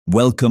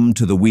Welcome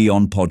to the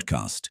WION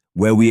podcast,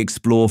 where we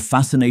explore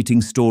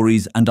fascinating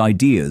stories and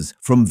ideas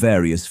from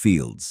various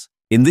fields.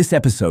 In this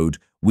episode,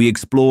 we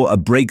explore a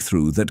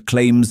breakthrough that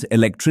claims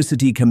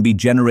electricity can be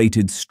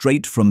generated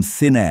straight from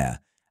thin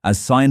air, as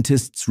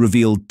scientists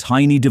reveal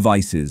tiny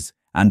devices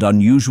and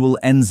unusual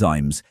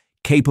enzymes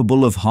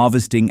capable of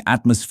harvesting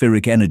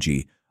atmospheric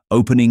energy,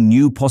 opening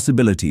new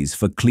possibilities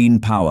for clean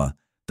power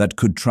that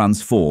could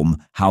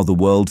transform how the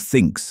world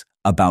thinks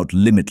about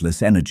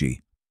limitless energy.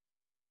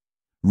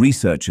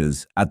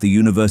 Researchers at the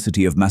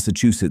University of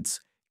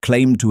Massachusetts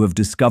claim to have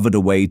discovered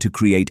a way to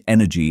create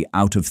energy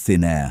out of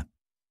thin air.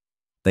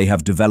 They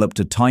have developed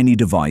a tiny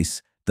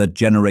device that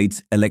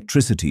generates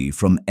electricity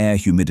from air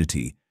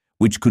humidity,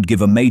 which could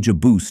give a major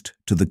boost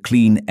to the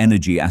clean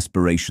energy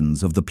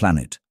aspirations of the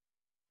planet.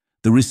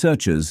 The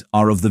researchers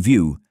are of the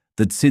view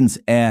that since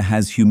air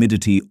has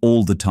humidity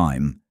all the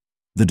time,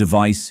 the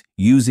device,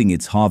 using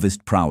its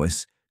harvest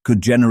prowess, could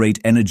generate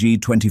energy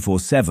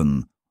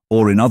 24/7,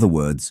 or in other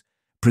words,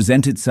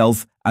 present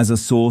itself as a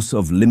source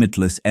of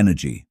limitless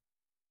energy.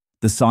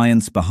 The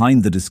science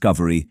behind the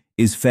discovery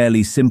is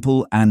fairly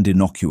simple and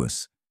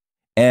innocuous.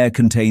 Air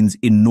contains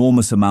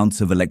enormous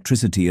amounts of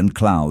electricity and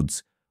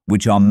clouds,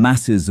 which are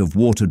masses of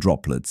water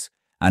droplets,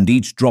 and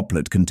each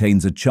droplet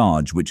contains a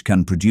charge which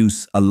can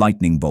produce a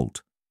lightning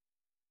bolt.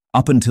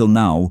 Up until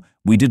now,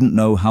 we didn't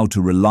know how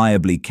to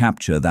reliably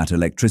capture that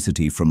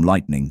electricity from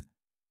lightning.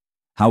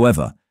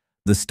 However,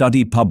 the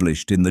study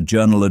published in the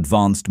journal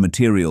Advanced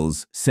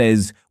Materials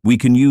says we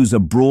can use a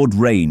broad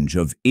range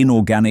of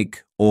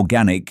inorganic,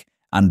 organic,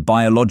 and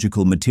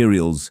biological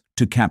materials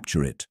to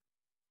capture it.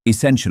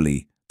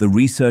 Essentially, the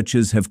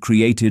researchers have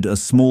created a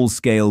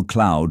small-scale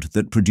cloud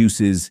that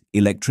produces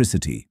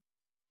electricity.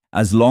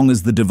 As long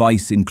as the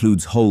device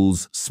includes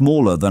holes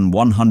smaller than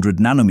 100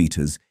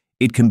 nanometers,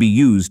 it can be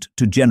used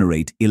to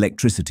generate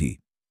electricity.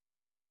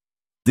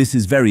 This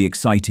is very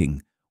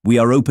exciting. We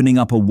are opening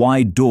up a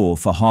wide door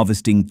for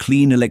harvesting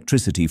clean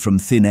electricity from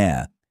thin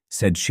air,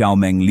 said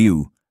Xiaomeng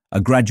Liu, a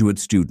graduate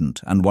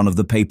student and one of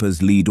the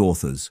paper's lead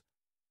authors.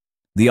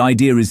 The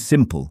idea is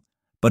simple,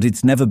 but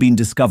it's never been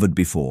discovered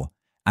before,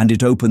 and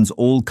it opens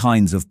all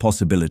kinds of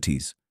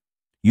possibilities.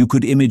 You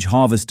could image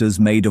harvesters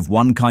made of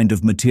one kind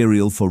of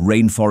material for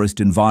rainforest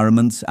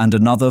environments and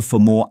another for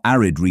more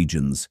arid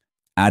regions,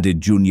 added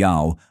Jun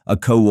Yao, a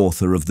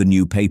co-author of the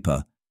new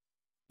paper.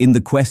 In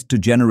the quest to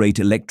generate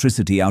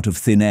electricity out of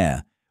thin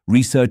air,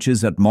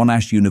 researchers at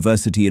Monash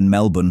University in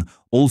Melbourne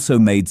also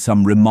made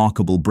some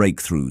remarkable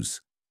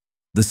breakthroughs.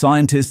 The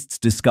scientists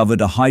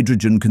discovered a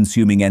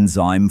hydrogen-consuming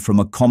enzyme from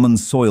a common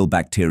soil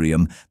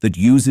bacterium that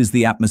uses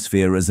the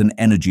atmosphere as an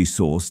energy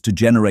source to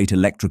generate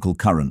electrical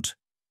current.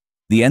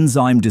 The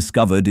enzyme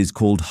discovered is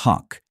called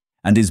HUC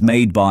and is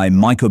made by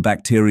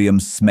Mycobacterium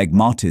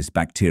smegmatis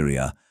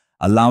bacteria,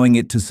 allowing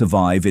it to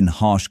survive in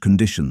harsh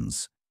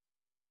conditions.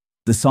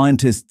 The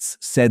scientists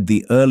said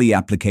the early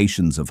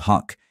applications of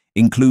HUC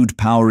include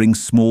powering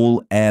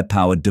small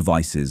air-powered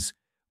devices,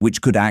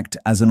 which could act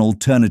as an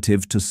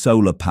alternative to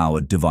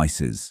solar-powered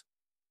devices.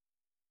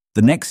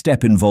 The next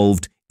step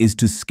involved is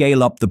to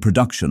scale up the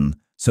production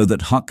so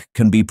that HUC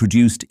can be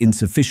produced in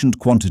sufficient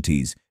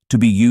quantities to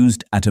be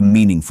used at a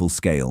meaningful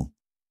scale.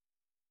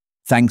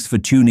 Thanks for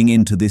tuning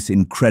in to this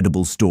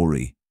incredible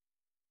story.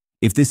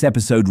 If this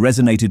episode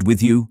resonated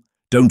with you,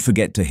 don't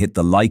forget to hit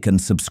the like and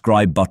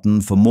subscribe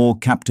button for more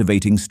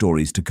captivating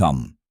stories to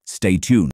come. Stay tuned.